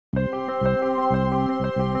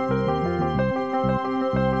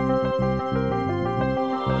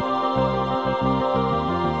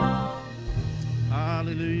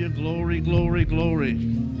Hallelujah. Glory, glory, glory.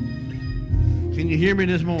 Can you hear me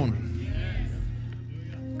this morning?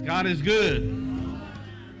 God is good,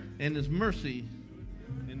 and His mercy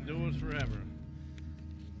endures forever.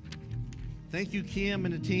 Thank you, Kim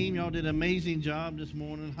and the team. Y'all did an amazing job this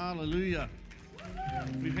morning. Hallelujah.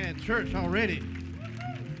 We've had church already.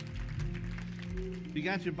 If you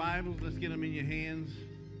got your Bibles, let's get them in your hands.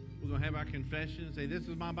 We're going to have our confession. Say, this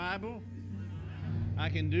is my Bible. I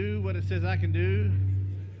can do what it says I can do.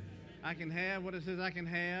 I can have what it says I can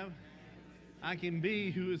have. I can be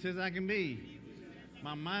who it says I can be.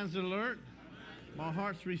 My mind's alert. My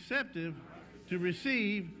heart's receptive to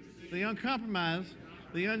receive the uncompromised,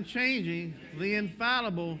 the unchanging, the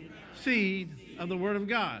infallible seed of the Word of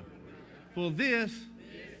God. For this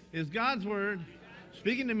is God's Word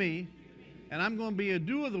speaking to me, and I'm going to be a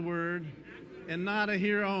doer of the Word and not a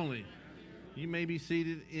hearer only. You may be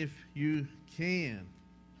seated if you can.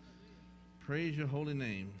 Praise your holy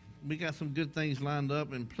name. We got some good things lined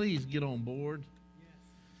up, and please get on board.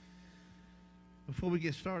 Before we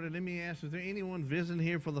get started, let me ask, is there anyone visiting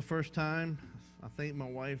here for the first time? I think my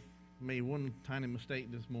wife made one tiny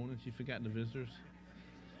mistake this morning. She forgot the visitors.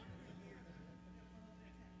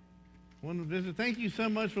 One visitor, thank you so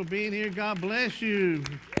much for being here. God bless you.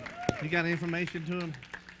 You got information to them?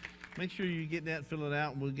 Make sure you get that, fill it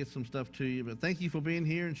out, and we'll get some stuff to you. But thank you for being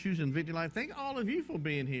here and choosing Victory Life. Thank all of you for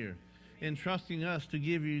being here and trusting us to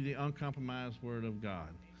give you the uncompromised Word of God.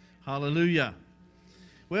 Hallelujah.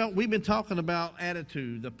 Well, we've been talking about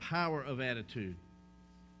attitude, the power of attitude,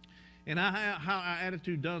 and how our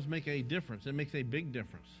attitude does make a difference. It makes a big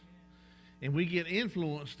difference. And we get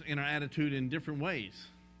influenced in our attitude in different ways.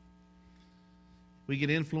 We get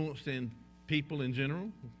influenced in people in general.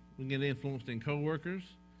 We get influenced in coworkers.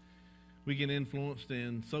 We get influenced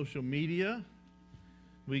in social media.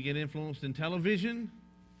 We get influenced in television.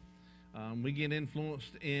 We get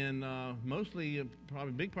influenced in mostly, probably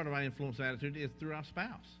a big part of our influence attitude is through our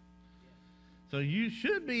spouse. So you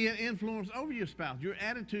should be an influence over your spouse. Your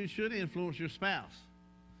attitude should influence your spouse.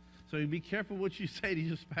 So you be careful what you say to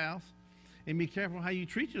your spouse, and be careful how you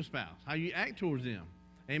treat your spouse, how you act towards them.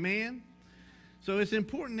 Amen? So it's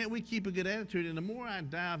important that we keep a good attitude, and the more I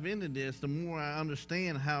dive into this, the more I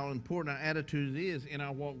understand how important our attitude is in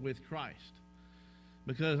our walk with Christ.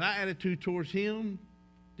 Because our attitude towards Him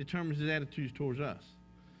determines His attitudes towards us.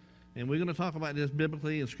 And we're going to talk about this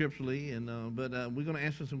biblically and scripturally, but we're going to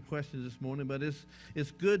answer some questions this morning. But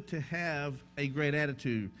it's good to have a great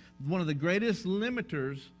attitude. One of the greatest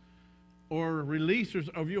limiters or releasers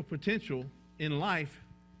of your potential in life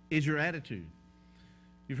is your attitude.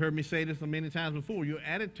 You've heard me say this many times before. Your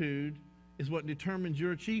attitude is what determines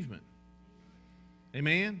your achievement.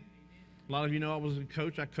 Amen? A lot of you know I was a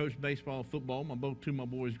coach. I coached baseball and football, two of my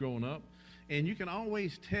boys growing up. And you can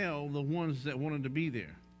always tell the ones that wanted to be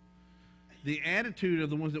there. The attitude of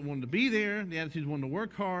the ones that wanted to be there, the attitude of wanting to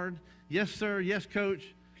work hard, yes, sir, yes,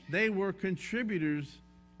 coach, they were contributors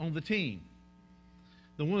on the team.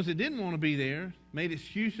 The ones that didn't want to be there, made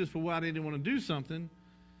excuses for why they didn't want to do something,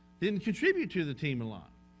 didn't contribute to the team a lot.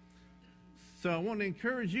 So I want to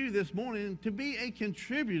encourage you this morning to be a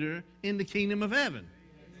contributor in the kingdom of heaven.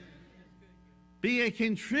 Be a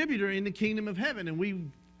contributor in the kingdom of heaven. And we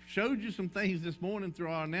showed you some things this morning through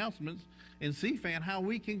our announcements in CFAN, how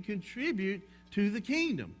we can contribute to the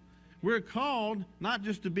kingdom. We're called not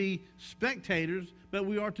just to be spectators, but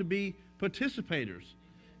we are to be participators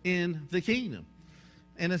in the kingdom.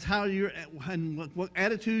 And it's how what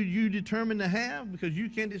attitude you determine to have, because you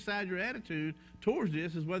can decide your attitude towards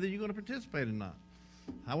this is whether you're going to participate or not.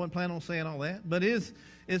 I wasn't planning on saying all that, but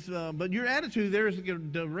but your attitude, there is a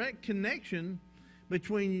direct connection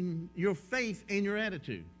between your faith and your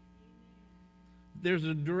attitude. There's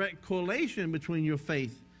a direct correlation between your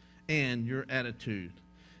faith and your attitude.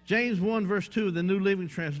 James 1 verse 2 of the New Living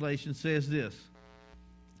Translation says this: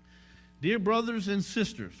 Dear brothers and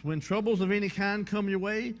sisters, when troubles of any kind come your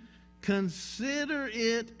way, consider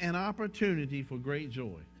it an opportunity for great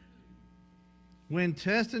joy. When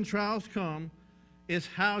tests and trials come, it's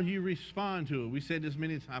how you respond to it.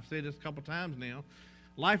 I've said this a couple times now.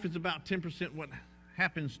 Life is about 10% what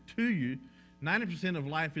happens to you. 90% of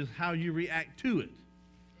life is how you react to it.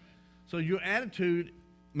 So your attitude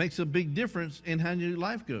makes a big difference in how your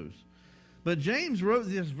life goes. But James wrote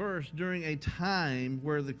this verse during a time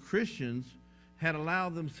where the Christians had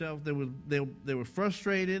allowed themselves, they were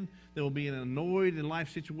frustrated, they were being annoyed in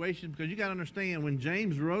life situations, because you got to understand, when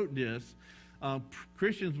James wrote this,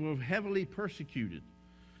 Christians were heavily persecuted.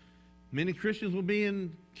 Many Christians were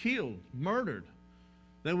being killed, murdered.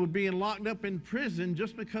 They were being locked up in prison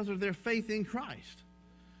just because of their faith in Christ.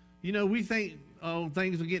 You know, we think, oh,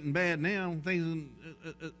 things are getting bad now.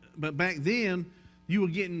 But back then, you were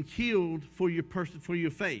getting killed for your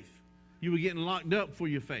faith. You were getting locked up for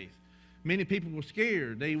your faith. Many people were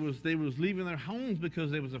scared. They was leaving their homes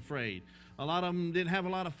because they was afraid. A lot of them didn't have a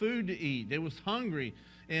lot of food to eat. They was hungry.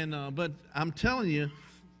 But I'm telling you,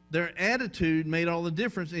 their attitude made all the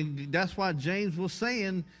difference. And that's why James was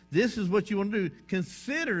saying, this is what you want to do.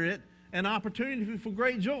 Consider it an opportunity for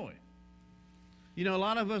great joy. You know, a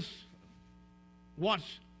lot of us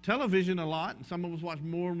watch television a lot, and some of us watch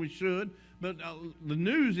more than we should. But the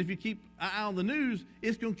news, if you keep an eye on the news,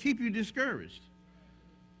 it's going to keep you discouraged.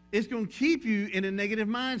 It's going to keep you in a negative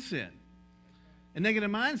mindset. A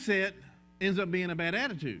negative mindset ends up being a bad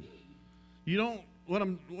attitude. What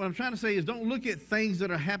I'm trying to say is, don't look at things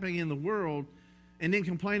that are happening in the world and then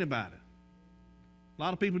complain about it. A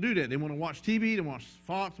lot of people do that. They want to watch TV, they watch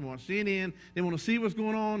Fox, they watch CNN, they want to see what's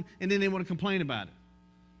going on, and then they want to complain about it.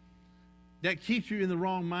 That keeps you in the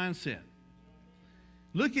wrong mindset.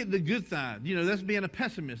 Look at the good side. You know, that's being a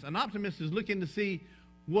pessimist. An optimist is looking to see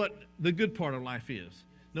what the good part of life is.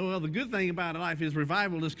 No, well, the good thing about life is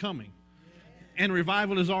revival is coming. And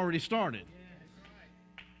revival has already started.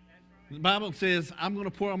 The Bible says, I'm going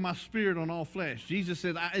to pour out my spirit on all flesh. Jesus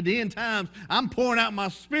said, at the end times, I'm pouring out my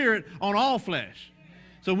spirit on all flesh.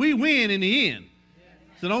 So we win in the end.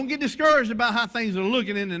 So don't get discouraged about how things are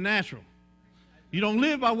looking in the natural. You don't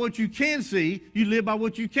live by what you can see. You live by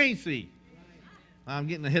what you can't see. I'm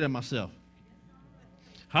getting ahead of myself.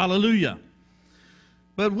 Hallelujah.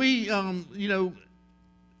 But we have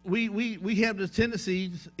the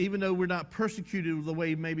tendencies, even though we're not persecuted the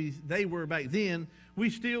way maybe they were back then, we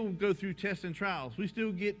still go through tests and trials. We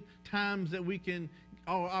still get times that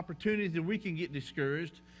or opportunities that we can get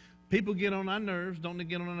discouraged. People get on our nerves. Don't they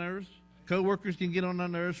get on our nerves? Co-workers can get on our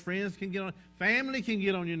nerves. Friends can get on. Family can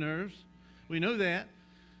get on your nerves. We know that.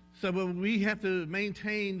 So but we have to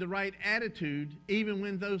maintain the right attitude even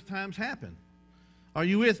when those times happen. Are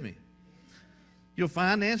you with me? Your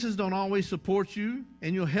finances don't always support you,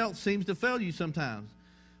 and your health seems to fail you sometimes.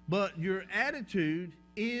 But your attitude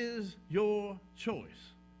is your choice.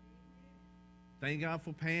 Thank God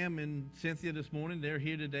for Pam and Cynthia this morning. They're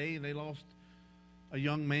here today, and they lost a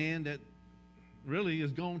young man that really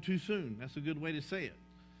is gone too soon. That's a good way to say it.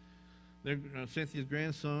 They're Cynthia's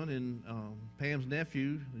grandson and Pam's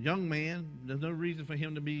nephew, a young man. There's no reason for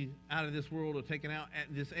him to be out of this world or taken out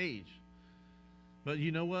at this age. But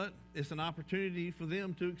you know what? It's an opportunity for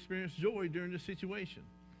them to experience joy during this situation.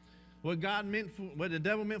 What the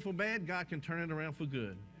devil meant for bad, God can turn it around for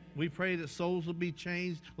good. We pray that souls will be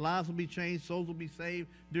changed, lives will be changed, souls will be saved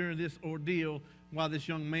during this ordeal while this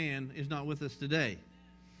young man is not with us today.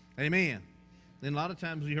 Amen. And a lot of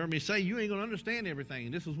times you heard me say, you ain't going to understand everything.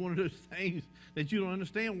 And this is one of those things that you don't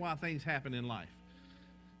understand why things happen in life.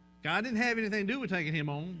 God didn't have anything to do with taking him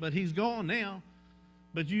on, but he's gone now.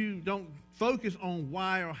 But you don't focus on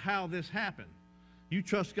why or how this happened. You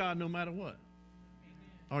trust God no matter what.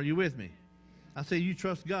 Are you with me? I say you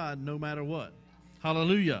trust God no matter what.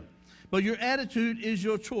 Hallelujah. But your attitude is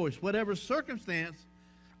your choice. Whatever circumstance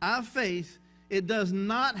I face, it does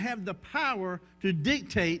not have the power to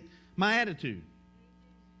dictate my attitude.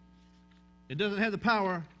 It doesn't have the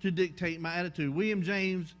power to dictate my attitude. William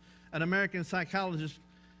James, an American psychologist,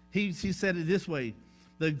 he said it this way: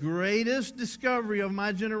 the greatest discovery of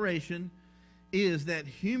my generation is that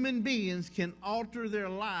human beings can alter their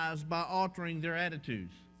lives by altering their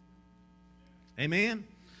attitudes. Amen?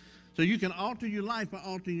 So you can alter your life by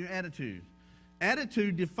altering your attitude.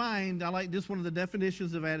 Attitude defined, I like this, one of the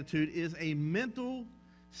definitions of attitude is a mental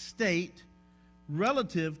state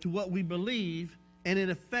relative to what we believe, and it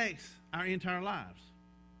affects our entire lives.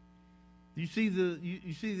 You see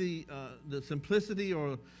the simplicity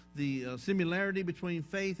or the similarity between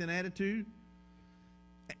faith and attitude?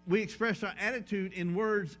 We express our attitude in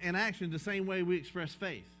words and actions the same way we express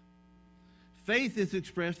faith. Faith is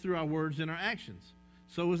expressed through our words and our actions.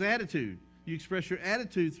 So is attitude. You express your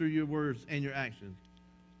attitude through your words and your actions.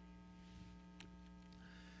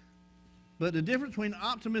 But the difference between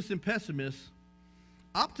optimists and pessimists,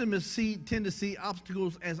 optimists tend to see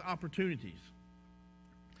obstacles as opportunities.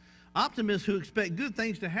 Optimists who expect good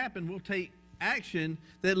things to happen will take action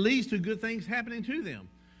that leads to good things happening to them.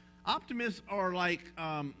 Optimists are like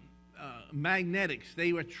magnetics.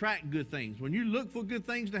 They attract good things. When you look for good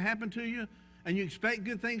things to happen to you and you expect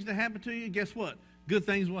good things to happen to you, guess what? Good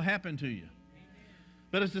things will happen to you.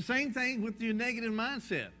 But it's the same thing with your negative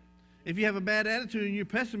mindset. If you have a bad attitude and you're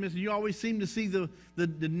pessimist, you always seem to see the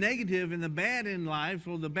negative and the bad in life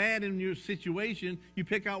or the bad in your situation. You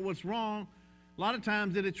pick out what's wrong. A lot of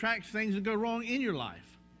times it attracts things that go wrong in your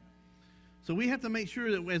life. So we have to make sure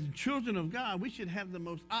that as children of God, we should have the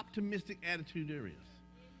most optimistic attitude there is.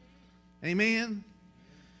 Amen?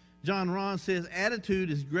 John Ron says, attitude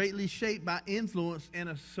is greatly shaped by influence and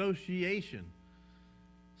association.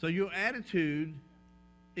 So your attitude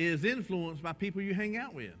is influenced by people you hang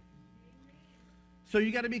out with. So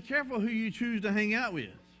you got to be careful who you choose to hang out with.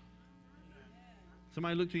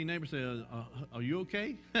 Somebody look to your neighbor and say, are you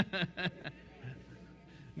okay?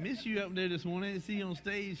 Miss you up there this morning. I didn't see you on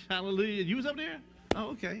stage. Hallelujah. You was up there?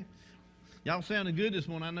 Oh, okay. Y'all sounded good this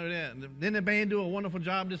morning. I know that. Didn't the band do a wonderful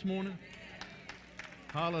job this morning?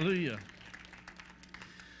 Hallelujah.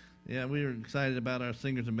 Yeah, we were excited about our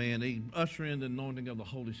singers and band. They usher in the anointing of the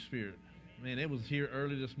Holy Spirit. Man, it was here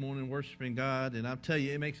early this morning worshiping God, and I'll tell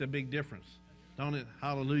you, it makes a big difference, don't it?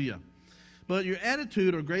 Hallelujah. But your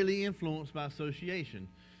attitude are greatly influenced by association.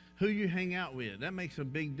 Who you hang out with, that makes a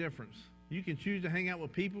big difference. You can choose to hang out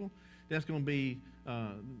with people that's going to be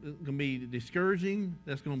discouraging,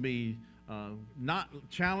 that's going to be not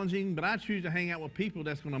challenging, but I choose to hang out with people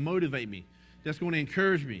that's going to motivate me, that's going to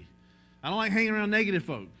encourage me. I don't like hanging around negative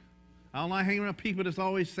folk. I don't like hanging around people that's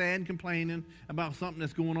always sad and complaining about something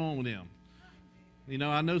that's going on with them. You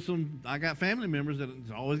know, I got family members that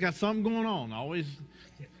always got something going on.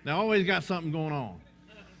 They always got something going on.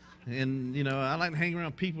 And, you know, I like to hang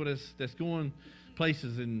around people that's going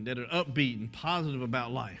places and that are upbeat and positive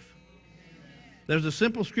about life. There's a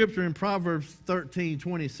simple scripture in Proverbs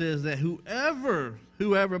 13:20 says that whoever,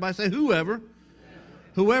 everybody say whoever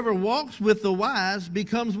walks with the wise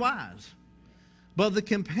becomes wise, but the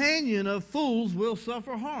companion of fools will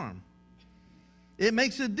suffer harm. It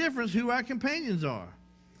makes a difference who our companions are.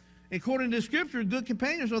 According to Scripture, good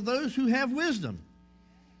companions are those who have wisdom.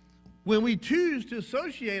 When we choose to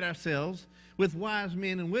associate ourselves with wise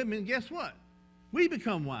men and women, guess what? We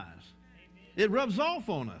become wise. It rubs off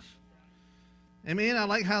on us. Amen. I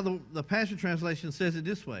like how the Passion Translation says it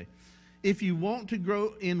this way. If you want to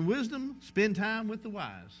grow in wisdom, spend time with the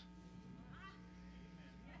wise.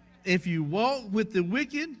 If you walk with the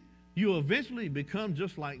wicked, you'll eventually become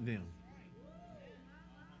just like them.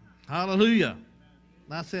 Hallelujah.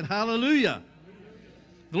 I said hallelujah.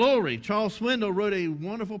 Glory. Charles Swindoll wrote a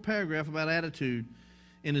wonderful paragraph about attitude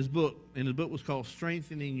in his book. And his book was called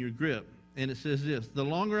Strengthening Your Grip. And it says this: the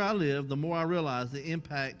longer I live, the more I realize the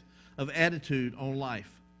impact of attitude on life.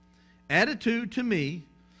 Attitude to me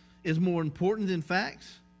is more important than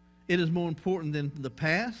facts. It is more important than the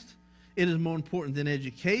past. It is more important than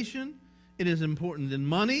education. It is important than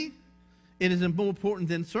money. It is more important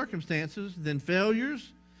than circumstances, than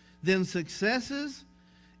failures, than successes.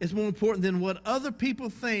 It's more important than what other people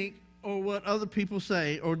think or what other people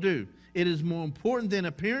say or do. It is more important than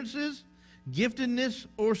appearances, giftedness,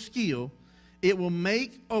 or skill. It will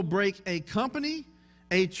make or break a company,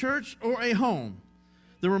 a church, or a home.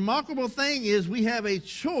 The remarkable thing is we have a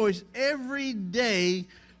choice every day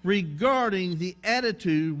regarding the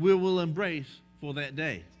attitude we will embrace for that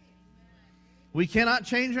day. We cannot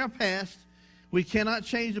change our past. We cannot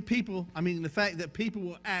change the fact that people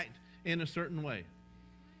will act in a certain way.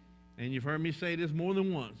 And you've heard me say this more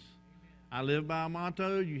than once. I live by a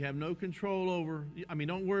motto: you have no control over.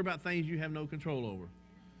 Don't worry about things you have no control over.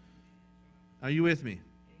 Are you with me?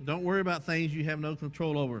 Don't worry about things you have no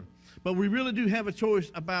control over. But we really do have a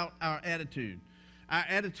choice about our attitude. Our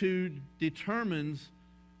attitude determines,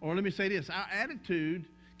 or let me say this, our attitude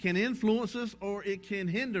can influence us or it can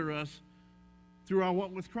hinder us through our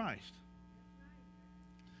walk with Christ.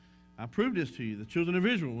 I proved this to you. The children of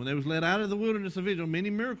Israel, when they was led out of the wilderness of Israel, many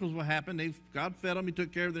miracles will happen. God fed them. He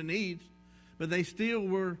took care of their needs. But they still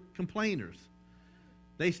were complainers.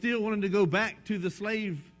 They still wanted to go back to the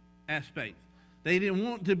slave aspect. They didn't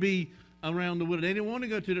want to be around the wilderness. They didn't want to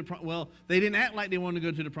go to they didn't act like they wanted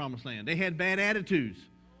to go to the promised land. They had bad attitudes.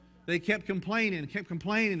 They kept complaining,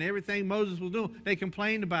 everything Moses was doing. They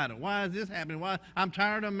complained about it. Why is this happening? Why? I'm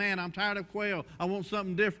tired of manna. I'm tired of quail. I want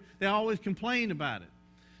something different. They always complained about it.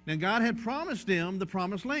 Now, God had promised them the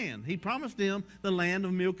promised land. He promised them the land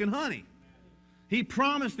of milk and honey. He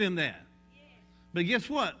promised them that. But guess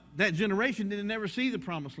what? That generation didn't never see the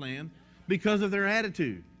promised land because of their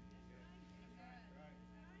attitude.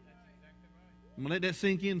 I'm going to let that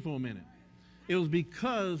sink in for a minute. It was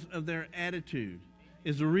because of their attitude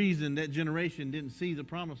is the reason that generation didn't see the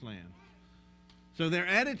promised land. So their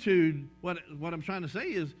attitude, what I'm trying to say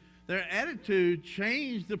is, their attitude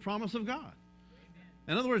changed the promise of God.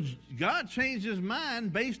 In other words, God changed his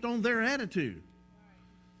mind based on their attitude.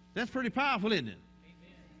 That's pretty powerful, isn't it?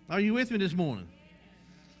 Are you with me this morning?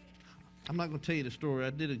 I'm not going to tell you the story. I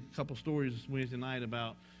did a couple stories Wednesday night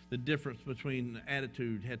about the difference between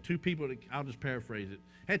attitude. Had two people, I'll just paraphrase it.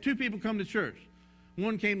 Had two people come to church.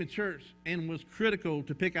 One came to church and was critical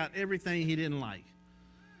to pick out everything he didn't like.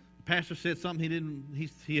 The pastor said something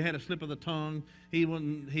he had a slip of the tongue. He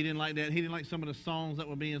didn't like that. He didn't like some of the songs that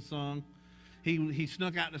were being sung. He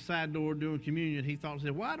snuck out the side door during communion. He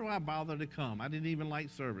said, why do I bother to come? I didn't even like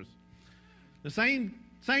service. The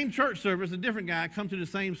same church service, a different guy come to the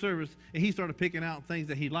same service, and he started picking out things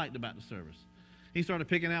that he liked about the service. He started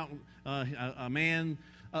picking out a man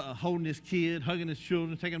holding his kid, hugging his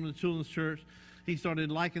children, taking them to the children's church. He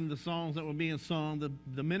started liking the songs that were being sung.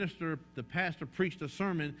 The pastor preached a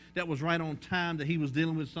sermon that was right on time, that he was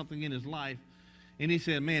dealing with something in his life. And he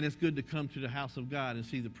said, man, it's good to come to the house of God and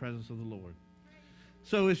see the presence of the Lord.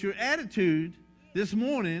 So it's your attitude this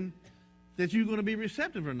morning that you're going to be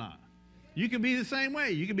receptive or not. You can be the same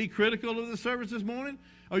way. You can be critical of the service this morning,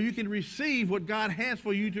 or you can receive what God has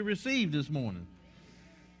for you to receive this morning.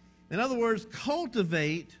 In other words,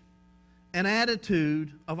 cultivate an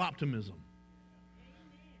attitude of optimism.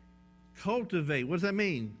 Cultivate. What does that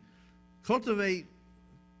mean? Cultivate,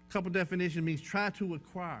 a couple definitions, means try to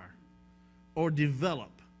acquire or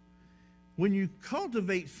develop. When you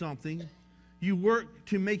cultivate something, you work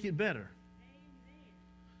to make it better.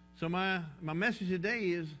 So my message today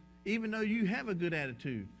is, even though you have a good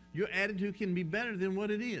attitude, your attitude can be better than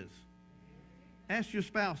what it is. Ask your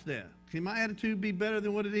spouse that. Can my attitude be better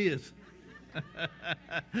than what it is?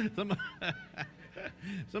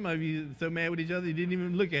 Some of you are so mad with each other you didn't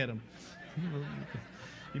even look at them.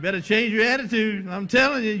 You better change your attitude. I'm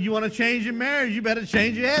telling you, you want to change your marriage, you better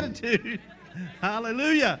change your attitude.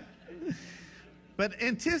 Hallelujah. But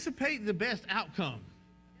anticipate the best outcome.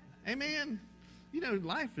 Amen. You know,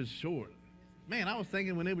 life is short. Man, I was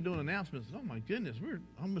thinking when they were doing announcements, oh my goodness, we're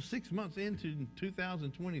almost 6 months into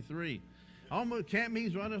 2023. Almost camp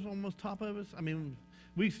meetings right up almost top of us. I mean,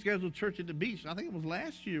 we scheduled church at the beach. I think it was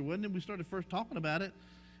last year, wasn't it? We started first talking about it.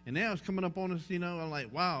 And now it's coming up on us, you know. I'm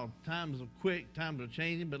like, wow, times are quick, times are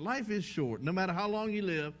changing. But life is short. No matter how long you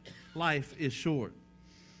live, life is short.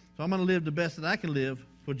 So I'm going to live the best that I can live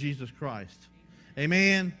for Jesus Christ.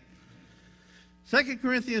 Amen. 2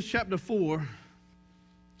 Corinthians chapter 4.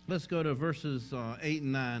 Let's go to verses 8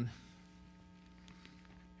 and 9.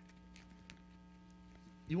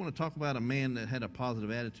 You want to talk about a man that had a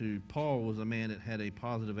positive attitude. Paul was a man that had a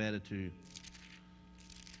positive attitude.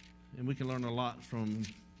 And we can learn a lot from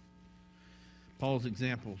Paul's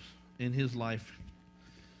examples in his life.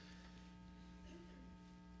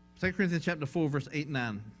 2 Corinthians chapter 4, verse 8 and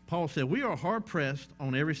 9. Paul said, we are hard pressed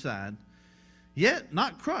on every side, yet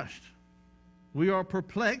not crushed. We are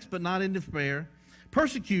perplexed, but not in despair.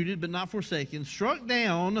 Persecuted, but not forsaken. Struck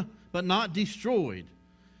down, but not destroyed.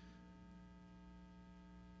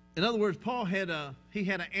 In other words, Paul had an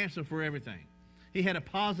answer for everything. He had a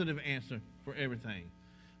positive answer for everything.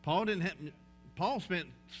 Paul spent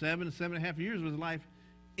 7.5 years of his life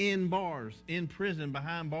in bars, in prison,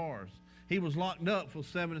 behind bars. He was locked up for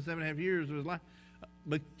 7.5 years of his life,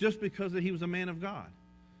 but just because he was a man of God,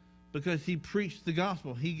 because he preached the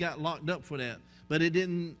gospel, he got locked up for that. But it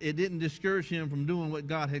didn't discourage him from doing what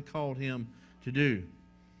God had called him to do.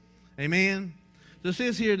 Amen. So it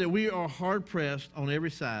says here that we are hard pressed on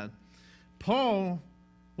every side. Paul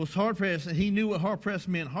was hard pressed, and he knew what hard pressed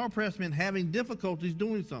meant. Hard pressed meant having difficulties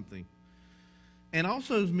doing something, and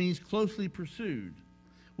also means closely pursued,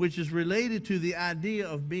 which is related to the idea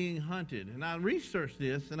of being hunted. And I researched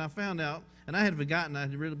this, and I found out, and I had forgotten, I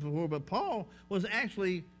had read it before, but Paul was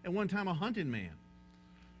actually at one time a hunted man.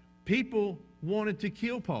 People wanted to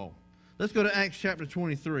kill Paul. Let's go to Acts chapter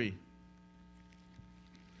 23.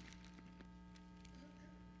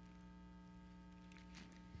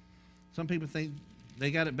 Some people think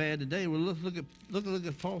they got it bad today. Well, let's look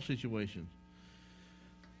at Paul's situation.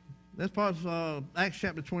 That's part of Acts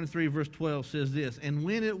chapter 23, verse 12 says this. And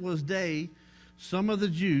when it was day, some of the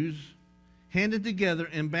Jews handed together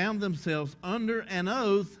and bound themselves under an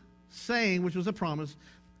oath, saying, which was a promise,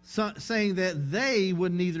 saying that they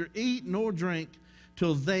would neither eat nor drink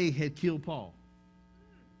till they had killed Paul.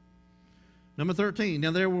 Number 13. Now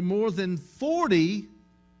there were more than 40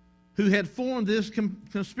 who had formed this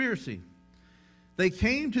conspiracy. They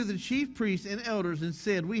came to the chief priests and elders and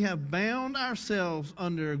said, we have bound ourselves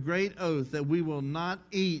under a great oath that we will not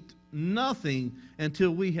eat nothing until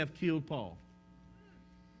we have killed Paul.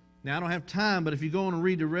 Now, I don't have time, but if you go on and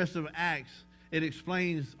read the rest of Acts, it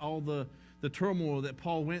explains all the turmoil that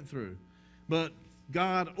Paul went through. But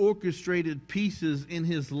God orchestrated pieces in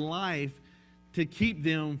his life to keep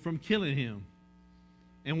them from killing him.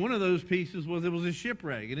 And one of those pieces was it was a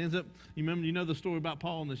shipwreck. It ends up, you know the story about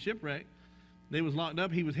Paul and the shipwreck. They was locked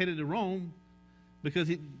up. He was headed to Rome because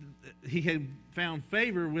he had found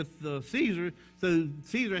favor with Caesar. So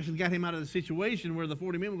Caesar actually got him out of the situation where the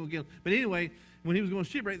 40 men were going to kill him. But anyway, when he was going to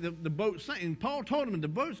shipwreck, the boat sank. And Paul told him, the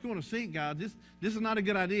boat's going to sink, God. This is not a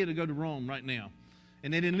good idea to go to Rome right now.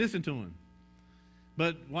 And they didn't listen to him.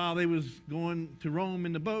 But while they was going to Rome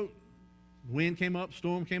in the boat, wind came up,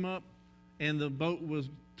 storm came up, and the boat was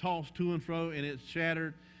tossed to and fro, and it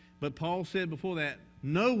shattered. But Paul said before that,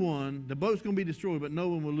 the boat's going to be destroyed, but no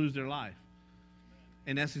one will lose their life.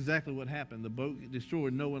 And that's exactly what happened. The boat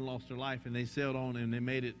destroyed, no one lost their life, and they sailed on, and they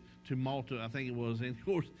made it to Malta, I think it was. And of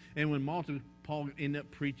course, when Malta, Paul ended up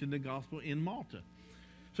preaching the gospel in Malta.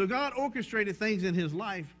 So God orchestrated things in his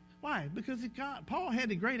life. Why? Because Paul had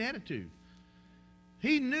a great attitude.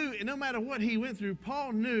 He knew, no matter what he went through,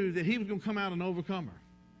 Paul knew that he was going to come out an overcomer.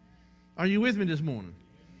 Are you with me this morning?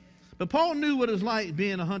 But Paul knew what it was like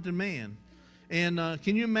being a hunted man. And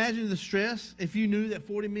can you imagine the stress if you knew that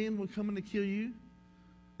 40 men were coming to kill you?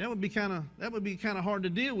 That would be kind of hard to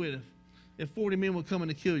deal with if 40 men were coming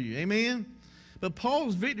to kill you. Amen? But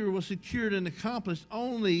Paul's victory was secured and accomplished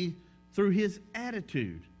only through his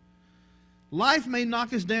attitude. Life may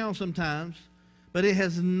knock us down sometimes, but it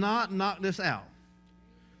has not knocked us out.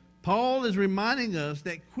 Paul is reminding us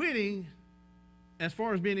that quitting, as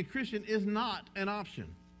far as being a Christian, is not an option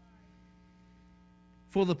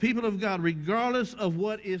for the people of God, regardless of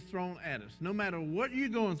what is thrown at us. No matter what you're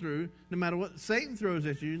going through, no matter what Satan throws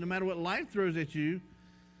at you, no matter what life throws at you,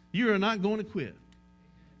 you are not going to quit.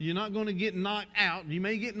 You're not going to get knocked out. You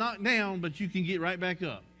may get knocked down, but you can get right back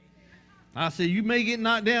up. I say you may get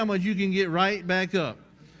knocked down, but you can get right back up.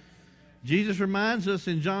 Jesus reminds us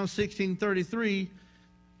in John 16:33,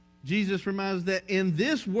 Jesus reminds us that in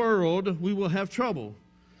this world we will have trouble,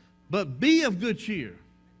 but be of good cheer.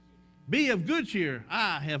 Be of good cheer.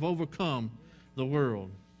 I have overcome the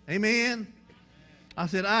world. Amen? I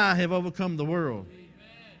said, I have overcome the world.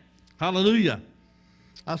 Hallelujah.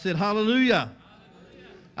 I said, hallelujah.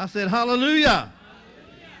 I said, hallelujah.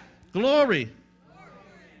 Glory.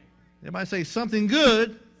 Everybody say, something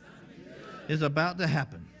good is about to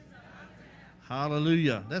happen.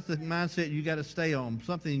 Hallelujah. That's the mindset you got to stay on.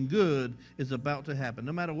 Something good is about to happen.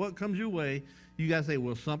 No matter what comes your way, you got to say,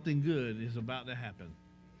 well, something good is about to happen.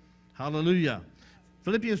 Hallelujah.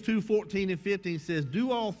 Philippians 2:14 and 15 says,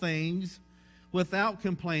 do all things without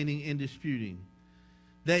complaining and disputing,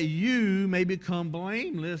 that you may become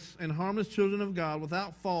blameless and harmless children of God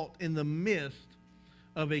without fault in the midst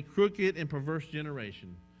of a crooked and perverse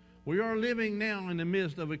generation. We are living now in the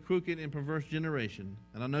midst of a crooked and perverse generation,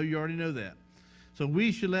 and I know you already know that. So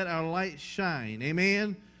we should let our light shine.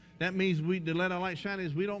 Amen? That means to let our light shine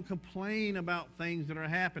is we don't complain about things that are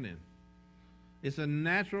happening. It's a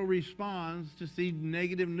natural response to see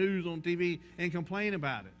negative news on TV and complain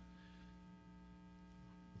about it.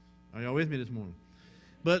 Are y'all with me this morning?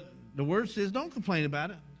 But the word says don't complain about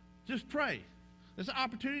it. Just pray. There's an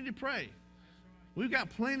opportunity to pray. We've got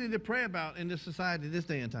plenty to pray about in this society this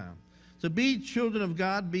day and time. So be children of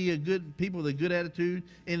God, be a good people with a good attitude,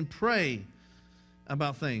 and pray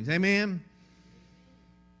about things. Amen?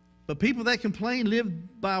 But people that complain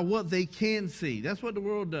live by what they can see. That's what the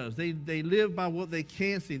world does. They live by what they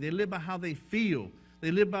can see. They live by how they feel.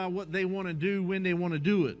 They live by what they want to do when they want to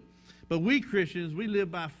do it. But we Christians, we live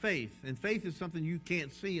by faith. And faith is something you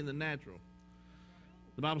can't see in the natural.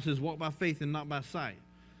 The Bible says walk by faith and not by sight.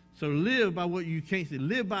 So live by what you can't see.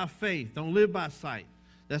 Live by faith. Don't live by sight.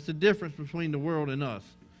 That's the difference between the world and us.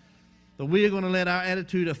 But we are going to let our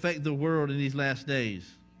attitude affect the world in these last days.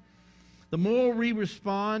 The more we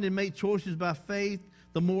respond and make choices by faith,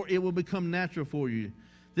 the more it will become natural for you.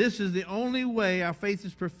 This is the only way our faith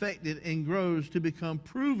is perfected and grows to become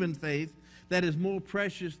proven faith that is more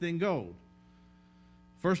precious than gold.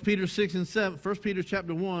 1 Peter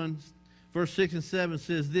chapter 1, verse 6 and 7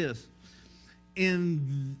 says this.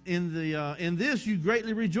 In this you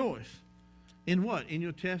greatly rejoice. In what? In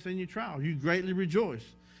your tests and your trials. You greatly rejoice.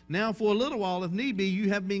 Now for a little while, if need be, you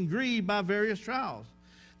have been grieved by various trials,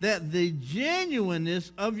 that the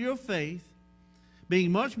genuineness of your faith,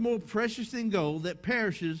 being much more precious than gold that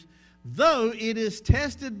perishes, though it is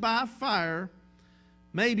tested by fire,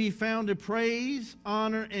 may be found to praise,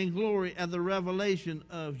 honor, and glory at the revelation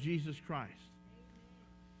of Jesus Christ.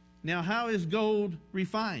 Now, how is gold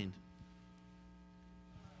refined?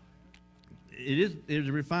 It is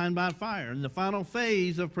refined by fire. And the final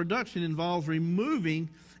phase of production involves removing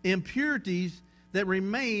impurities that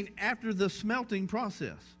remain after the smelting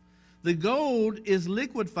process. The gold is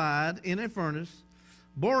liquefied in a furnace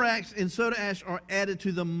Borax and soda ash are added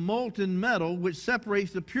to the molten metal, which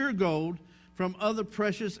separates the pure gold from other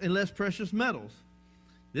precious and less precious metals.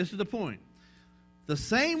 This is the point. The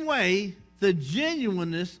same way the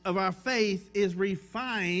genuineness of our faith is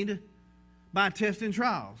refined by tests and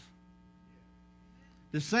trials.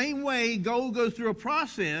 The same way gold goes through a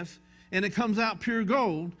process and it comes out pure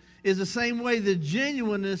gold is the same way the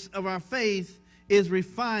genuineness of our faith is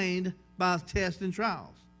refined by tests and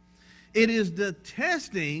trials. It is the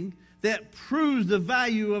testing that proves the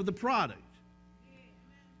value of the product.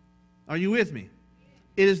 Are you with me?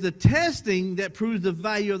 It is the testing that proves the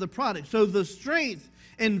value of the product. So the strength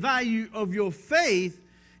and value of your faith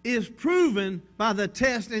is proven by the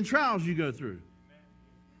tests and trials you go through.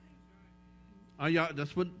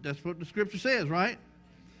 That's what the scripture says, right?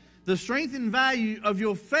 The strength and value of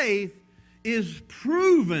your faith is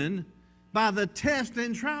proven by the tests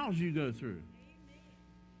and trials you go through.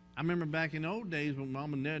 I remember back in the old days when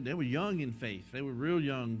Mom and Dad, they were young in faith. They were real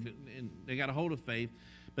young, and they got a hold of faith,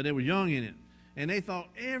 but they were young in it. And they thought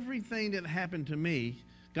everything that happened to me,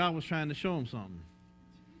 God was trying to show them something.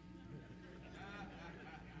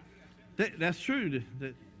 That's true.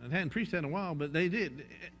 I hadn't preached that in a while, but they did.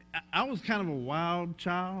 I was kind of a wild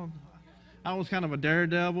child. I was kind of a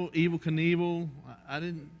daredevil, Evel Knievel.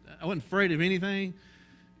 I wasn't afraid of anything.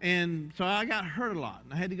 And so I got hurt a lot.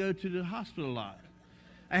 I had to go to the hospital a lot.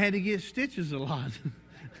 I had to get stitches a lot.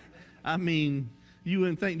 I mean, you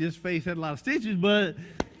wouldn't think this face had a lot of stitches, but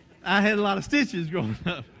I had a lot of stitches growing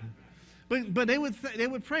up. But they would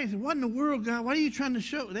pray and say, "What in the world, God? What are you trying to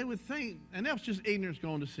show?" They would think, and that was just ignorance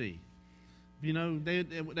going to see. You know,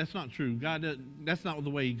 that's not true. That's not the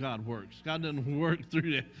way God works. God doesn't work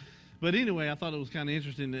through that. But anyway, I thought it was kind of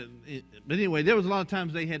interesting. But anyway, there was a lot of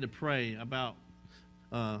times they had to pray about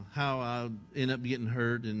how I ended up getting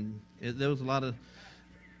hurt, and there was a lot of.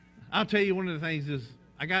 I'll tell you, one of the things is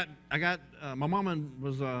my mama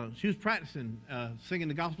she was practicing singing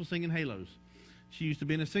the gospel, singing halos. She used to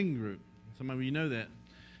be in a singing group. Some of you know that.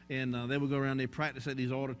 And they would go around, they practice at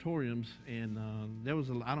these auditoriums, and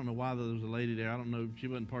I don't know why there was a lady there. I don't know, she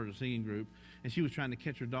wasn't part of the singing group, and she was trying to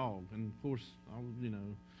catch her dog. And of course, I was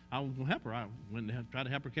going to help her. I went to try to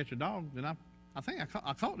help her catch her dog, and I think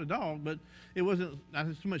I caught the dog, but it wasn't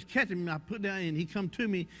so much catching him. I put down, and he come to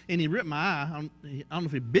me, and he ripped my eye. I don't know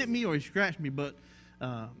if he bit me or he scratched me, but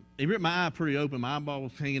he ripped my eye pretty open. My eyeball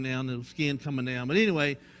was hanging down, the skin coming down. But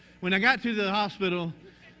anyway, when I got to the hospital,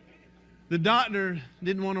 the doctor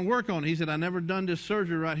didn't want to work on it. He said, "I never done this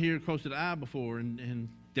surgery right here close to the eye before." And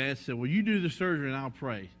Dad said, "Well, you do the surgery and I'll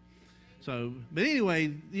pray." So, but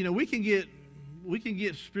anyway, we can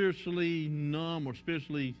get spiritually numb, or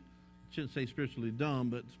shouldn't say spiritually dumb,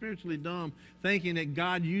 but spiritually dumb, thinking that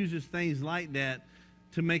God uses things like that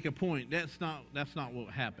to make a point. That's not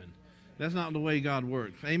what happened. That's not the way God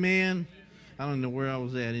works. Amen? I don't know where I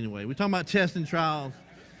was at anyway. We're talking about tests and trials.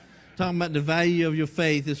 Talking about the value of your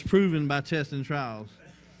faith is proven by tests and trials.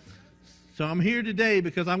 So I'm here today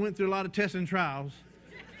because I went through a lot of tests and trials.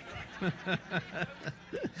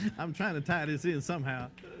 I'm trying to tie this in somehow.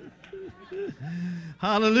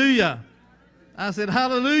 Hallelujah. I said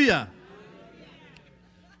hallelujah.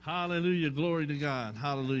 Hallelujah. Glory to God.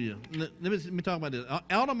 Hallelujah. Let me talk about this.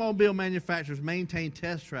 Automobile manufacturers maintain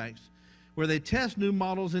test tracks where they test new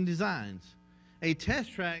models and designs. A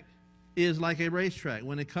test track is like a racetrack.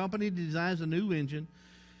 When a company designs a new engine,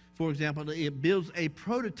 for example, it builds a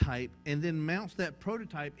prototype and then mounts that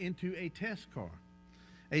prototype into a test car.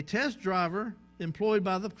 A test driver employed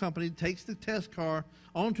by the company takes the test car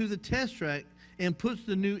onto the test track and puts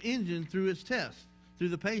the new engine through its tests, through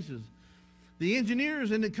the paces. The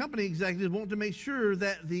engineers and the company executives want to make sure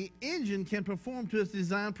that the engine can perform to its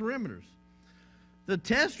design parameters. The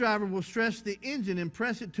test driver will stress the engine and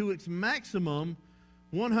press it to its maximum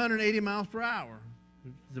 180 miles per hour.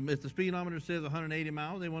 If the speedometer says 180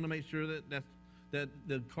 miles, they want to make sure that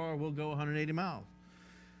the car will go 180 miles.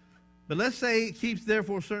 But let's say it keeps there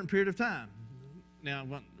for a certain period of time. Now,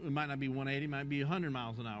 it might not be 180, it might be 100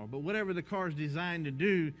 miles an hour. But whatever the car is designed to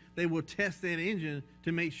do, they will test that engine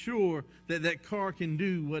to make sure that that car can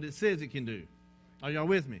do what it says it can do. Are y'all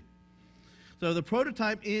with me? So the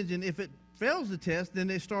prototype engine, if it fails the test, then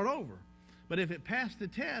they start over. But if it passed the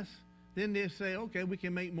test, then they say, okay, we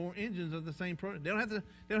can make more engines of the same product. They don't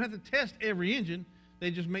have to test every engine.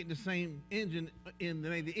 They just make the same engine, they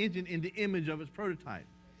make the engine in the image of its prototype.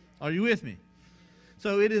 Are you with me?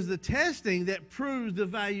 So it is the testing that proves the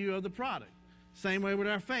value of the product. Same way with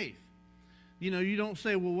our faith. You don't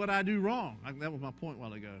say, well, what I do wrong. That was my point a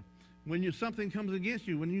while ago. When something comes against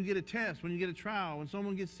you, when you get a test, when you get a trial, when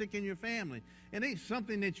someone gets sick in your family, it ain't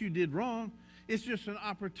something that you did wrong. It's just an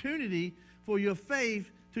opportunity for your faith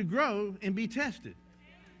to grow and be tested.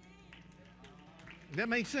 That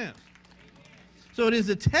makes sense. So it is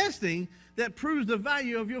the testing that proves the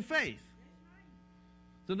value of your faith.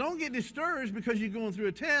 So don't get discouraged because you're going through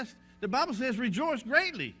a test. The Bible says rejoice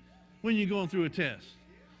greatly when you're going through a test.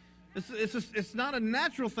 It's not a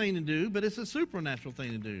natural thing to do, but it's a supernatural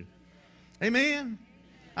thing to do. Amen?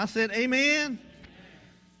 I said amen.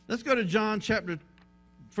 Let's go to 1 John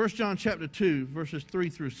chapter 2, verses 3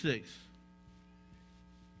 through 6.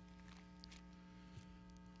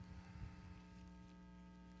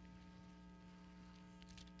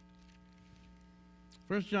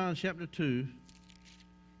 1 John chapter 2,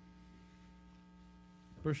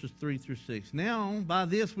 verses 3 through 6. Now, by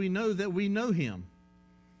this we know that we know him.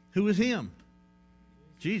 Who is him?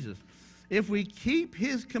 Jesus. If we keep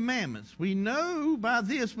his commandments, by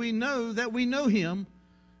this we know that we know him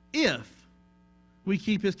if we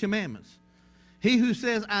keep his commandments. He who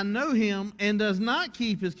says, I know him, and does not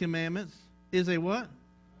keep his commandments is a what?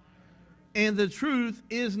 And the truth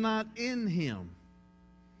is not in him.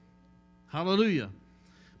 Hallelujah.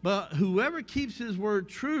 But whoever keeps his word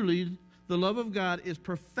truly, the love of God is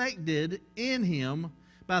perfected in him.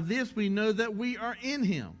 By this we know that we are in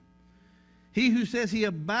him. He who says he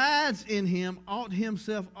abides in him ought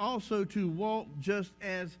himself also to walk just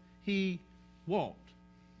as he walked.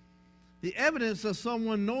 The evidence of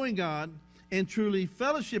someone knowing God and truly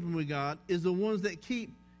fellowshipping with God is the ones that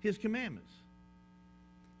keep his commandments.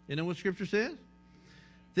 You know what Scripture says?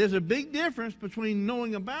 There's a big difference between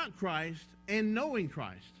knowing about Christ and knowing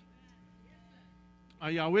Christ.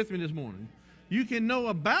 Are y'all with me this morning? You can know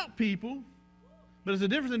about people, but it's a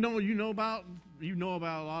difference in knowing you know about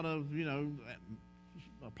a lot of,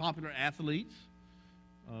 popular athletes,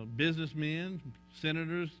 businessmen,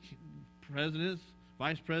 senators, presidents,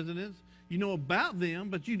 vice presidents. You know about them,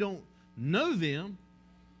 but you don't know them.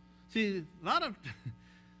 See, a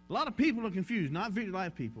lot of people are confused, not Victory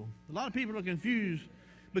Life people. A lot of people are confused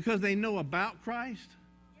because they know about Christ,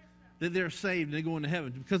 that they're saved and they go into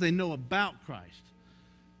heaven because they know about Christ.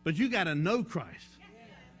 But you got to know Christ.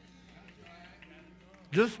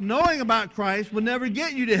 Just knowing about Christ will never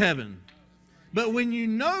get you to heaven. But when you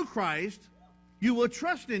know Christ, you will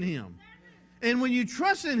trust in him. And when you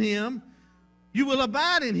trust in him, you will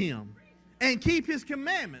abide in him and keep his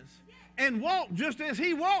commandments and walk just as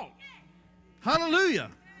he walked. Hallelujah.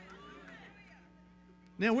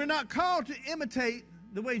 Now, we're not called to imitate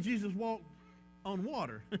the way Jesus walked on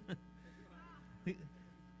water.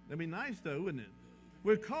 That'd be nice, though, wouldn't it?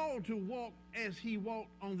 We're called to walk as he walked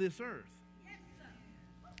on this earth.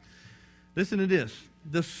 Listen to this.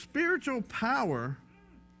 The spiritual power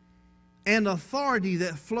and authority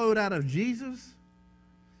that flowed out of Jesus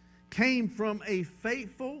came from a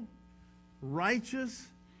faithful, righteous,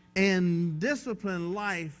 and disciplined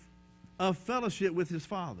life of fellowship with his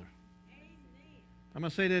Father. I'm going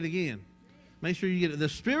to say that again. Make sure you get it. The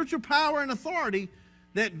spiritual power and authority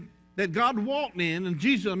that God walked in, that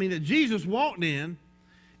Jesus walked in,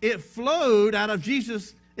 it flowed out of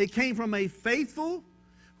Jesus. It came from a faithful,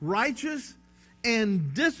 righteous,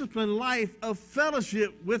 and disciplined life of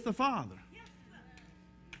fellowship with the Father.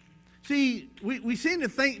 See, we seem to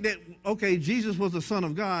think that, okay, Jesus was the Son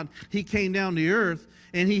of God. He came down to earth,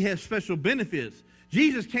 and he has special benefits.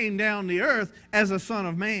 Jesus came down to earth as a Son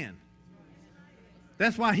of Man.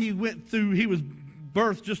 That's why he was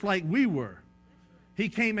birthed just like we were. He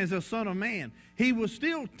came as a Son of Man. He was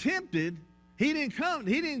still tempted. He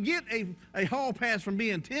didn't get a hall pass from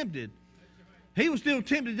being tempted. He was still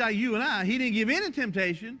tempted like you and I. He didn't give in to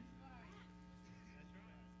temptation.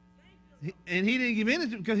 And he didn't give in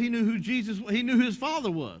to because he knew he knew who his Father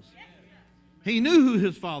was. He knew who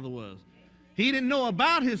his Father was. He didn't know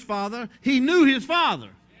about his Father. He knew his Father.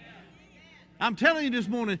 I'm telling you this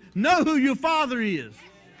morning, know who your Father is.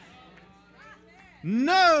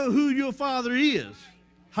 Know who your Father is.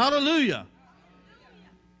 Hallelujah.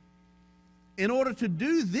 In order to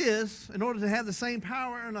do this, in order to have the same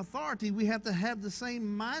power and authority, we have to have the same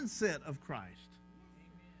mindset of Christ.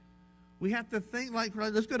 We have to think like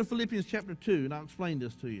Christ. Let's go to Philippians chapter 2, and I'll explain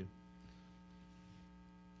this to you.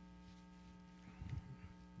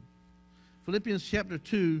 Philippians chapter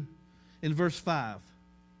 2 in verse 5.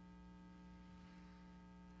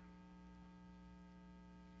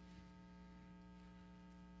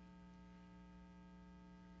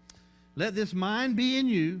 Let this mind be in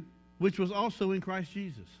you, which was also in Christ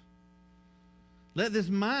Jesus. Let this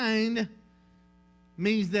mind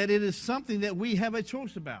means that it is something that we have a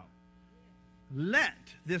choice about. Let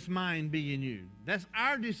this mind be in you. That's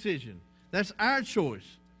our decision. That's our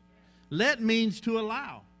choice. Let means to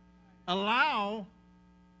allow. Allow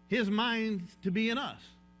his mind to be in us.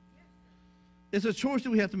 It's a choice that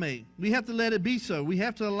we have to make. We have to let it be so. We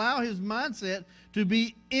have to allow his mindset to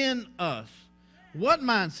be in us. What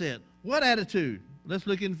mindset? What attitude? Let's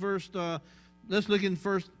look in verse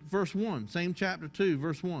 1, same chapter 2,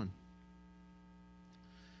 verse 1.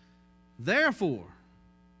 Therefore,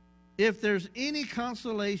 if there's any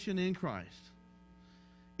consolation in Christ,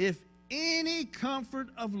 if any comfort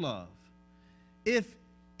of love, if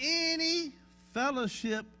any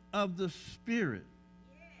fellowship of the Spirit,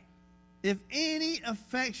 if any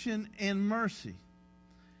affection and mercy,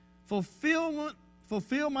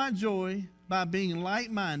 fulfill my joy by being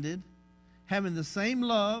like-minded, having the same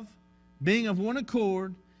love, being of one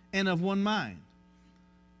accord, and of one mind.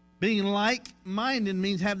 Being like-minded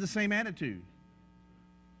means have the same attitude.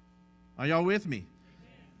 Are y'all with me?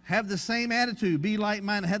 Have the same attitude. Be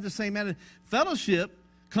like-minded. Have the same attitude. Fellowship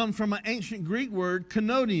comes from an ancient Greek word,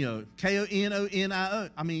 koinonia, K-O-N-O-N-I-O.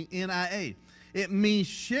 I mean, N-I-A. It means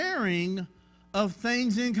sharing of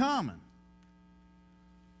things in common.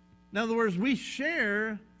 In other words, we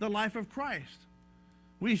share the life of Christ.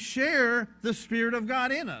 We share the Spirit of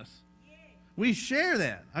God in us. We share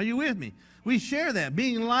that. Are you with me? We share that.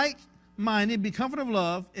 Being like-minded, be comfort of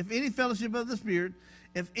love, if any fellowship of the Spirit,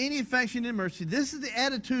 if any affection and mercy. This is the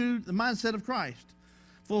attitude, the mindset of Christ.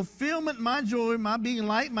 Fulfillment, my joy, my being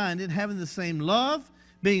like-minded, having the same love,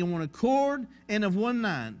 being in one accord, and of one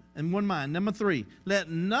mind. Number 3, let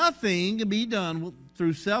nothing be done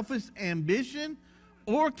through selfish ambition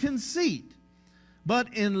or conceit,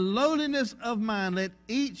 but in lowliness of mind, let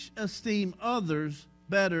each esteem others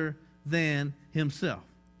better than himself.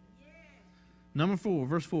 Number 4,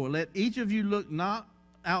 verse 4, let each of you look not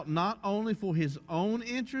only for his own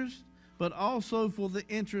interest, but also for the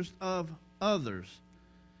interest of others.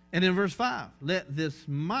 And in verse 5, let this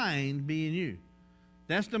mind be in you.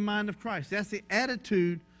 That's the mind of Christ. That's the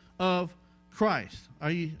attitude of Christ.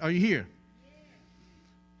 Are you here?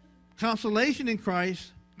 Consolation in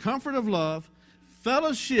Christ, comfort of love,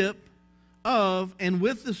 fellowship of and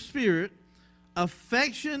with the Spirit,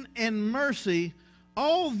 affection and mercy,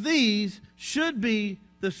 all these should be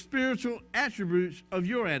the spiritual attributes of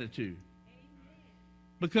your attitude.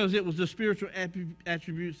 Because it was the spiritual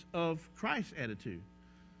attributes of Christ's attitude.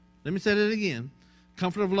 Let me say that again.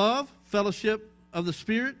 Comfort of love, fellowship of the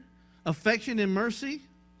Spirit, affection and mercy,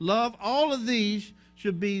 love, all of these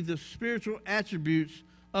should be the spiritual attributes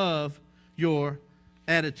of your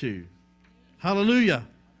attitude. Hallelujah.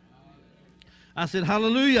 I said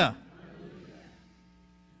hallelujah.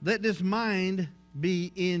 Let this mind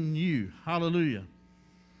be in you. Hallelujah.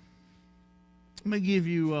 I'm gonna give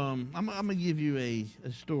you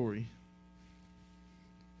a story.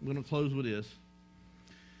 I'm gonna close with this.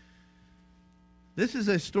 This is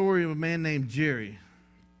a story of a man named Jerry.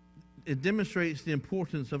 It demonstrates the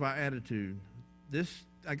importance of our attitude.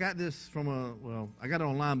 I got this from I got it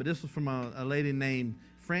online, but this was from a lady named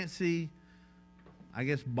Francie, I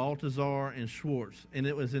guess Baltazar and Schwartz, and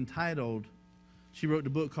it was entitled, she wrote the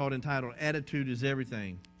book entitled Attitude is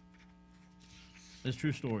Everything. It's a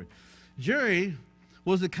true story. Jerry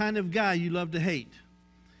was the kind of guy you love to hate.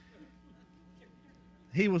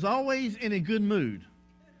 He was always in a good mood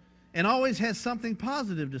and always had something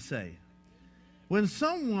positive to say. When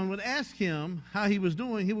someone would ask him how he was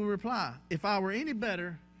doing, he would reply, if I were any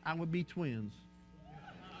better, I would be twins.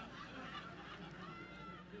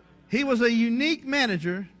 He was a unique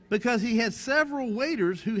manager because he had several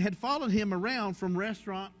waiters who had followed him around from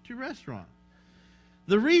restaurant to restaurant.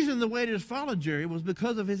 The reason the waiters followed Jerry was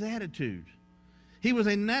because of his attitude. He was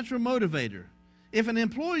a natural motivator. If an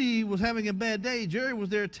employee was having a bad day, Jerry was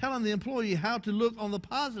there telling the employee how to look on the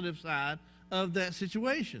positive side of that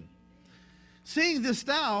situation. Seeing this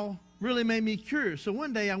style really made me curious. So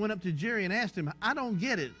one day I went up to Jerry and asked him, I don't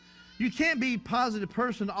get it. You can't be a positive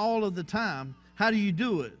person all of the time. How do you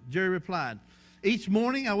do it? Jerry replied, each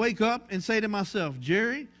morning I wake up and say to myself,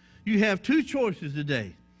 Jerry, you have two choices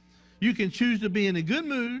today. You can choose to be in a good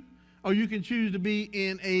mood or you can choose to be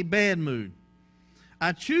in a bad mood.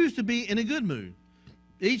 I choose to be in a good mood.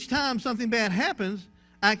 Each time something bad happens,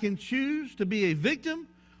 I can choose to be a victim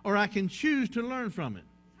or I can choose to learn from it.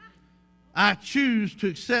 I choose to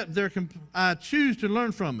accept I choose to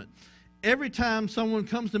learn from it. Every time someone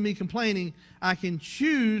comes to me complaining, I can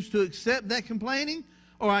choose to accept that complaining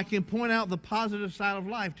or I can point out the positive side of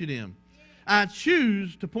life to them. I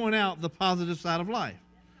choose to point out the positive side of life.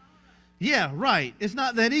 Yeah, right. It's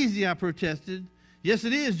not that easy, I protested. Yes,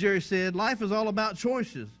 it is, Jerry said. Life is all about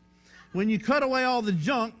choices. When you cut away all the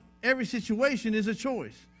junk, every situation is a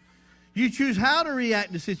choice. You choose how to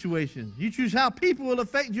react to situations. You choose how people will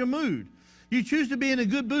affect your mood. You choose to be in a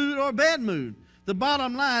good mood or a bad mood. The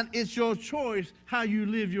bottom line, it's your choice how you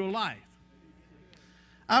live your life.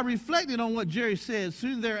 I reflected on what Jerry said.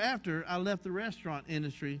 Soon thereafter, I left the restaurant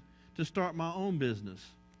industry to start my own business.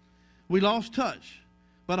 We lost touch,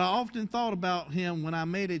 but I often thought about him when I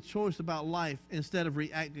made a choice about life instead of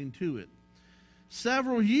reacting to it.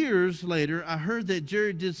 Several years later, I heard that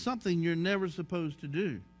Jerry did something you're never supposed to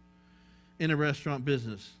do in a restaurant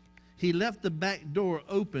business. He left the back door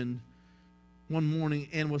open one morning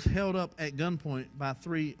and was held up at gunpoint by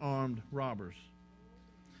 3 armed robbers.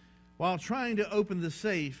 While trying to open the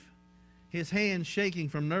safe, his hand shaking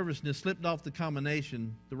from nervousness slipped off the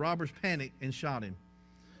combination. The robbers panicked and shot him.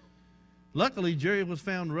 Luckily, Jerry was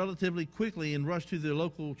found relatively quickly and rushed to the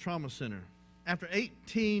local trauma center. After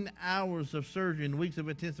 18 hours of surgery and weeks of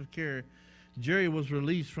intensive care, Jerry was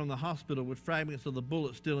released from the hospital with fragments of the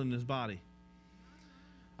bullet still in his body.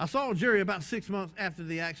 I saw Jerry about 6 months after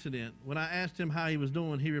the accident. When I asked him how he was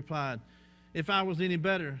doing, he replied, "If I was any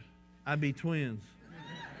better, I'd be twins."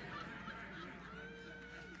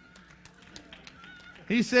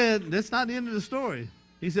 He said, that's not the end of the story.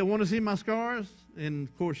 He said, "Want to see my scars?" And,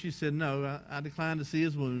 of course, she said no. I declined to see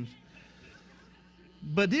his wounds.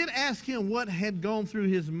 But did ask him what had gone through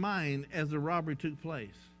his mind as the robbery took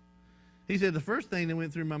place. He said, the first thing that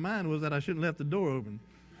went through my mind was that I shouldn't have left the door open.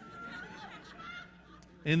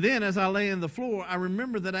 And then as I lay on the floor, I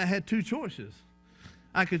remembered that I had 2 choices.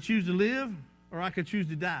 I could choose to live or I could choose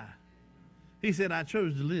to die. He said, I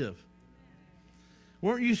chose to live.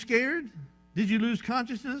 Weren't you scared? Did you lose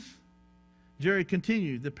consciousness? Jerry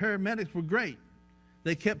continued, the paramedics were great.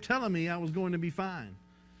 They kept telling me I was going to be fine.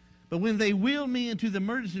 But when they wheeled me into the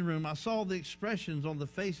emergency room, I saw the expressions on the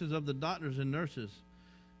faces of the doctors and nurses.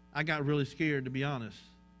 I got really scared, to be honest.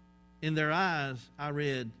 In their eyes, I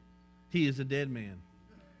read, he is a dead man.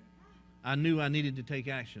 I knew I needed to take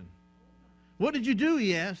action. What did you do?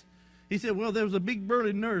 He asked. He said, well, there was a big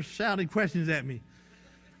burly nurse shouting questions at me.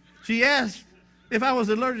 She asked if I was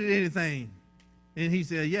allergic to anything. And he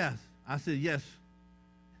said, yes. I said, yes,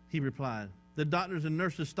 he replied. The doctors and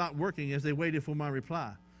nurses stopped working as they waited for my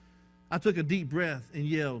reply. I took a deep breath and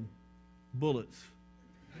yelled, bullets.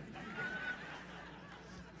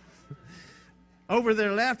 Over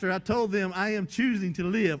their laughter, I told them I am choosing to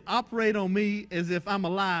live. Operate on me as if I'm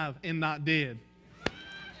alive and not dead.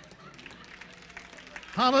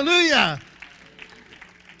 Hallelujah.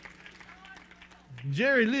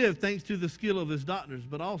 Jerry lived thanks to the skill of his doctors,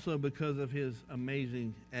 but also because of his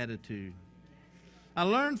amazing attitude. I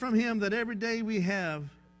learned from him that every day we have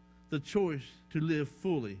the choice to live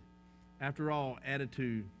fully. After all,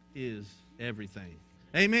 attitude is everything.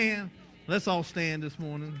 Amen. Let's all stand this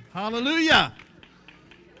morning. Hallelujah.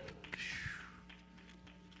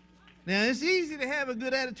 Now, it's easy to have a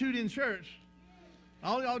good attitude in church.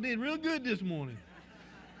 All y'all did real good this morning.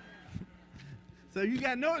 So you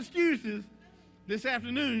got no excuses this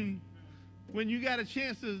afternoon when you got a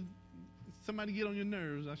chance to somebody get on your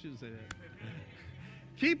nerves. I shouldn't say that.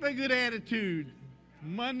 Keep a good attitude.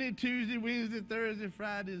 Monday, Tuesday, Wednesday, Thursday,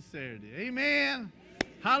 Friday, Saturday. Amen.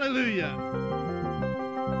 Hallelujah.